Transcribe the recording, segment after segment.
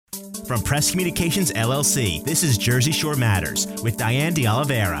From Press Communications LLC, this is Jersey Shore Matters with Diane de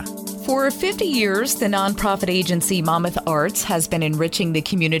Oliveira. For 50 years, the nonprofit agency Monmouth Arts has been enriching the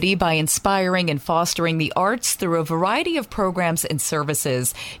community by inspiring and fostering the arts through a variety of programs and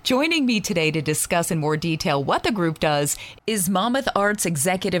services. Joining me today to discuss in more detail what the group does is Monmouth Arts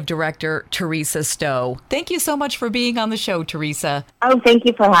Executive Director Teresa Staub. Thank you so much for being on the show, Teresa. Oh, thank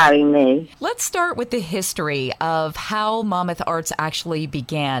you for having me. Let's start with the history of how Monmouth Arts actually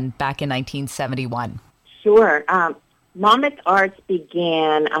began back in 1971. Sure. Monmouth Arts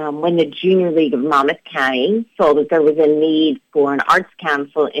began when the Junior League of Monmouth County saw that there was a need for an arts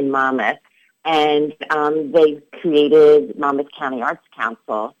council in Monmouth, and they created Monmouth County Arts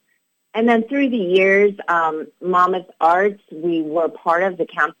Council. And then through the years, Monmouth Arts, we were part of the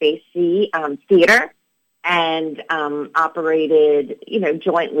Count Basie Theater and operated,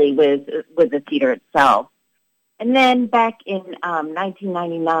 jointly with the theater itself. And then back in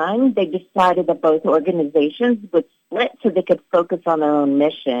 1999, they decided that both organizations would split so they could focus on their own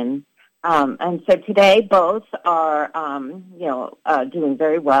mission. And so today, both are, doing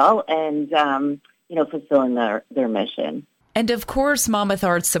very well and, fulfilling their mission. And of course, Monmouth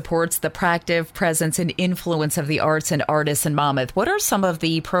Arts supports the proactive presence and influence of the arts and artists in Monmouth. What are some of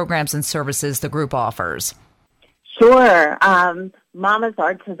the programs and services the group offers? Sure. Monmouth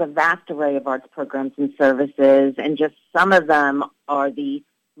Arts has a vast array of arts programs and services, and just some of them are the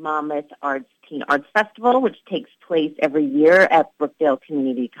Monmouth Arts Teen Arts Festival, which takes place every year at Brookdale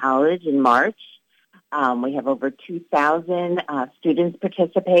Community College in March. We have over 2,000 students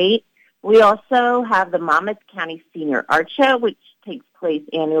participate. We also have the Monmouth County Senior Art Show, which takes place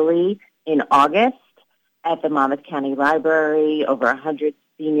annually in August at the Monmouth County Library. Over 100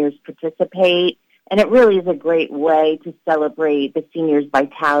 seniors participate. And it really is a great way to celebrate the seniors'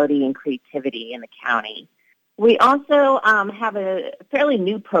 vitality and creativity in the county. We also have a fairly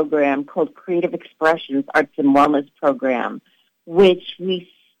new program called Creative Expressions Arts and Wellness Program, which we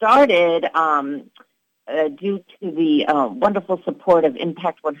started due to the wonderful support of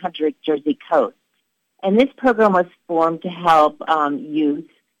Impact 100 Jersey Coast. And this program was formed to help youth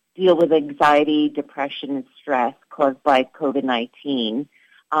deal with anxiety, depression, and stress caused by COVID-19.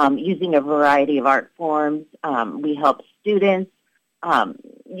 Using a variety of art forms, we help students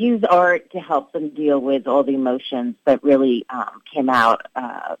use art to help them deal with all the emotions that really came out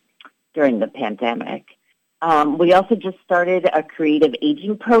during the pandemic. We also just started a creative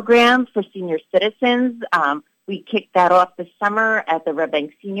aging program for senior citizens. We kicked that off this summer at the Red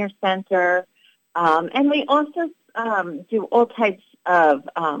Bank Senior Center. And we also do all types of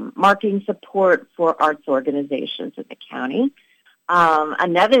marketing support for arts organizations in the county.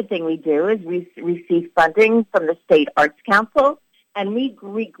 Another thing we do is we receive funding from the State Arts Council, and we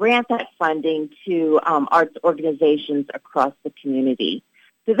grant that funding to arts organizations across the community.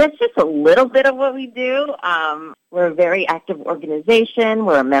 So that's just a little bit of what we do. We're a very active organization.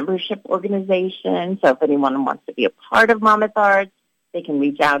 We're a membership organization. So if anyone wants to be a part of Monmouth Arts, they can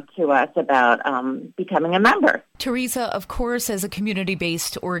reach out to us about becoming a member. Teresa, of course, as a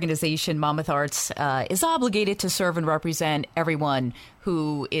community-based organization, Monmouth Arts is obligated to serve and represent everyone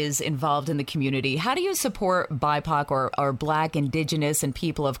who is involved in the community. How do you support BIPOC or Black, Indigenous, and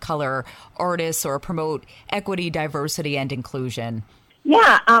people of color artists or promote equity, diversity, and inclusion?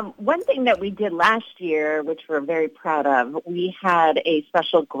 Yeah, one thing that we did last year, which we're very proud of, we had a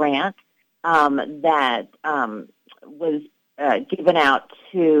special grant that was given out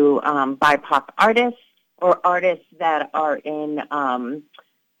to BIPOC artists or artists that are in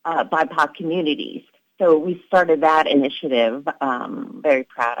BIPOC communities. So we started that initiative, very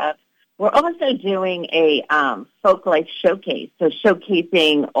proud of. We're also doing a folk life showcase, so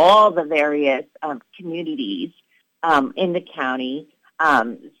showcasing all the various communities in the county,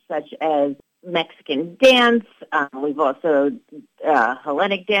 such as Mexican dance. We've also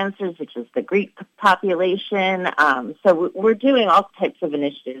Hellenic dancers, which is the Greek population. So we're doing all types of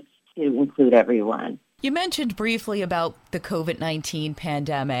initiatives to include everyone. You mentioned briefly about the COVID-19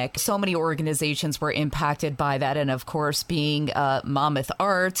 pandemic. So many organizations were impacted by that. And of course, being Monmouth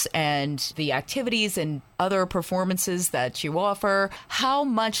Arts and the activities and other performances that you offer, how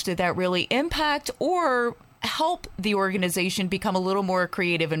much did that really impact or help the organization become a little more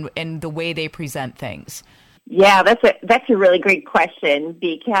creative in the way they present things? Yeah, that's a really great question,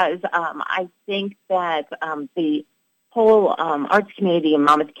 because I think that the whole arts community in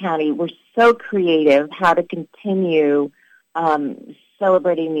Monmouth County were so creative how to continue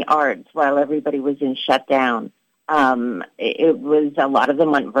celebrating the arts while everybody was in shutdown. It was, a lot of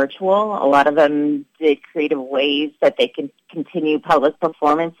them went virtual. A lot of them did creative ways that they can continue public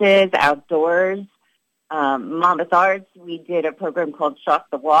performances outdoors. Monmouth Arts, we did a program called Chalk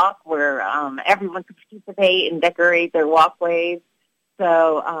the Walk where everyone could participate and decorate their walkways.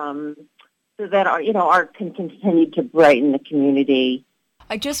 So that art can continue to brighten the community.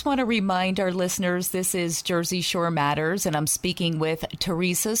 I just want to remind our listeners this is Jersey Shore Matters, and I'm speaking with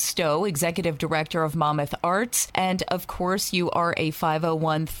Teresa Staub, Executive Director of Monmouth Arts. And of course, you are a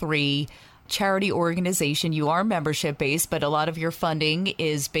 501(c)(3) charity organization. You are membership-based, but a lot of your funding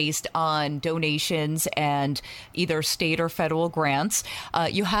is based on donations and either state or federal grants.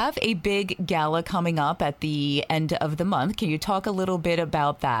 You have a big gala coming up at the end of the month. Can you talk a little bit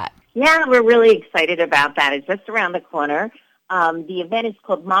about that? Yeah, we're really excited about that. It's just around the corner. The event is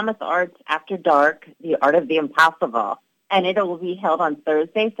called Monmouth Arts After Dark, The Art of the Impossible, and it will be held on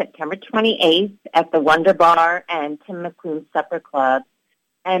Thursday, September 28th at the Wonder Bar and Tim McQueen Supper Club.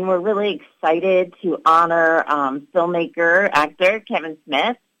 And we're really excited to honor filmmaker, actor Kevin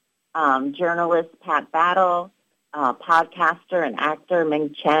Smith, journalist Pat Battle, podcaster and actor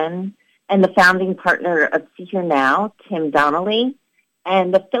Ming Chen, and the founding partner of See Here Now, Tim Donnelly,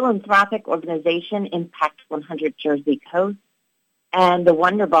 and the philanthropic organization Impact 100 Jersey Coast, and the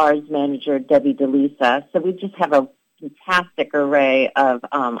Wonder Bar's manager, Debbie DeLisa. So we just have a fantastic array of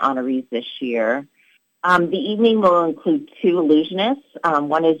honorees this year. The evening will include two illusionists.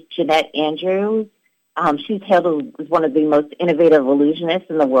 One is Jeanette Andrews. She's hailed as one of the most innovative illusionists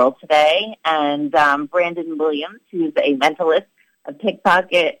in the world today. And Brandon Williams, who's a mentalist, a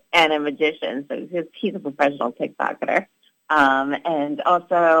pickpocket, and a magician. So he's a professional pickpocketer. And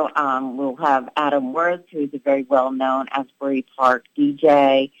also we'll have Adam Worth, who's a very well-known Asbury Park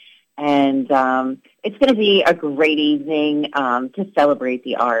DJ. And it's going to be a great evening to celebrate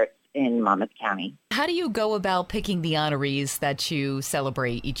the arts in Monmouth County. How do you go about picking the honorees that you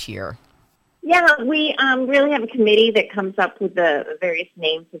celebrate each year? Yeah, we really have a committee that comes up with the various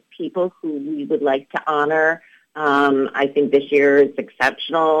names of people who we would like to honor. I think this year is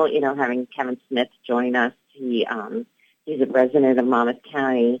exceptional, having Kevin Smith join us. He's a resident of Monmouth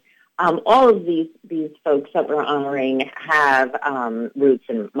County. All of these folks that we're honoring have roots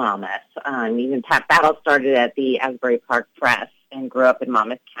in Monmouth. Even Pat Battle started at the Asbury Park Press and grew up in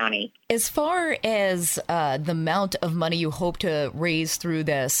Monmouth County. As far as the amount of money you hope to raise through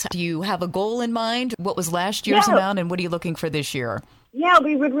this, do you have a goal in mind? What was last year's amount, and what are you looking for this year? Yeah,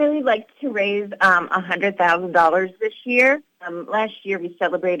 we would really like to raise $100,000 this year. Last year we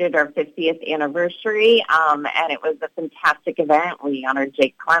celebrated our 50th anniversary, and it was a fantastic event. We honored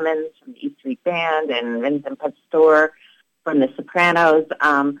Jake Clemens from the E Street Band and Vincent Pastore from The Sopranos.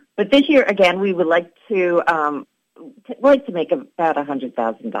 But this year, again, we would like to make about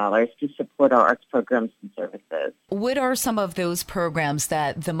 $100,000 to support our arts programs and services. What are some of those programs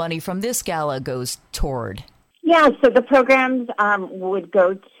that the money from this gala goes toward? Yeah, so the programs would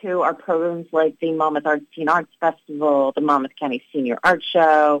go to our programs like the Monmouth Arts Teen Arts Festival, the Monmouth County Senior Art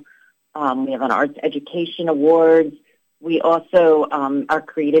Show. We have an Arts Education Awards. We also, our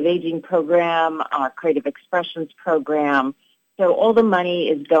Creative Aging program, our Creative Expressions program. So all the money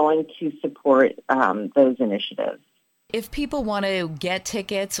is going to support those initiatives. If people want to get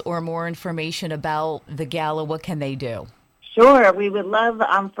tickets or more information about the gala, what can they do? Sure. We would love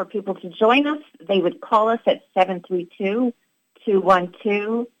for people to join us. They would call us at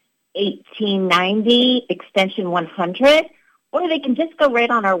 732-212-1890, extension 100, or they can just go right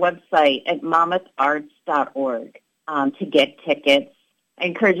on our website at monmoutharts.org to get tickets. I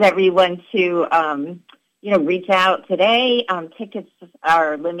encourage everyone to reach out today. Tickets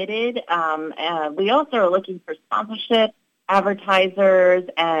are limited. We also are looking for sponsorship, advertisers,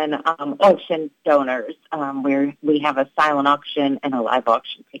 and auction donors, where we have a silent auction and a live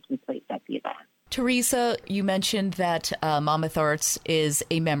auction taking place at the event. Teresa, you mentioned that Monmouth Arts is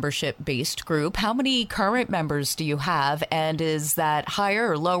a membership-based group. How many current members do you have, and is that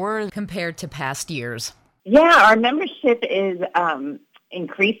higher or lower compared to past years? Yeah, our membership is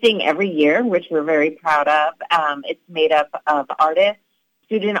increasing every year, which we're very proud of. It's made up of artists,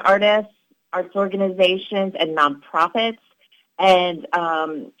 student artists, arts organizations, and nonprofits. And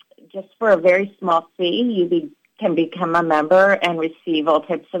just for a very small fee, you can become a member and receive all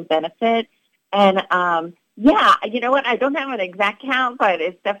types of benefits. And you know what? I don't have an exact count, but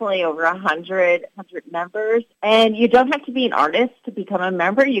it's definitely over 100 members. And you don't have to be an artist to become a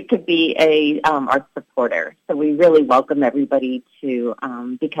member. You could be a art supporter. So we really welcome everybody to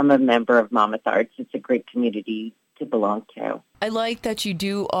become a member of Monmouth Arts. It's a great community to belong to. I like that you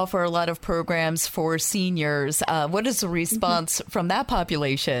do offer a lot of programs for seniors. What is the response from that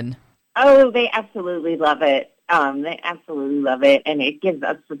population? Oh, they absolutely love it. They absolutely love it, and it gives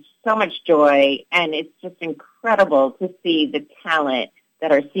us so much joy, and it's just incredible to see the talent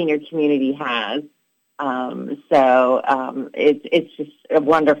that our senior community has. It's just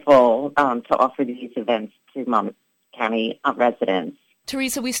wonderful to offer these events to Monmouth County residents.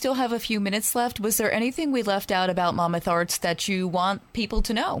 Teresa, we still have a few minutes left. Was there anything we left out about Monmouth Arts that you want people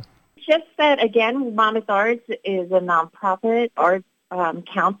to know? Just that, again, Monmouth Arts is a nonprofit arts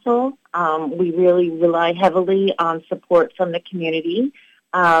council. We really rely heavily on support from the community.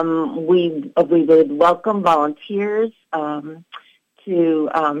 We would welcome volunteers to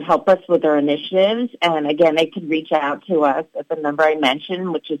help us with our initiatives. And again, they can reach out to us at the number I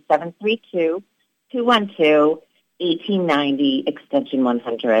mentioned, which is 732-212-1890, extension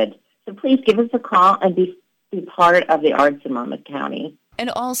 100. So please give us a call and be part of the arts in Monmouth County. And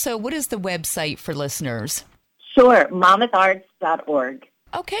also, what is the website for listeners? Sure, monmoutharts.org.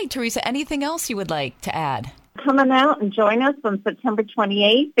 Okay, Teresa, anything else you would like to add? Come on out and join us on September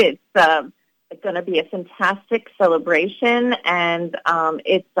 28th. It's going to be a fantastic celebration, and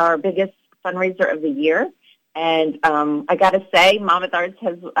it's our biggest fundraiser of the year. And I got to say, Monmouth Arts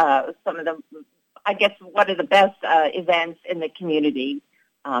has some of the, I guess, one of the best events in the community.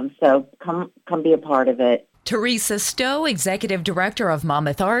 So come be a part of it. Teresa Staub, Executive Director of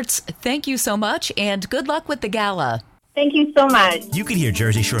Monmouth Arts, thank you so much, and good luck with the gala. Thank you so much. You can hear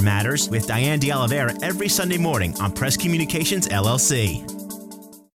Jersey Shore Matters with Diane de Oliveira every Sunday morning on Press Communications, LLC.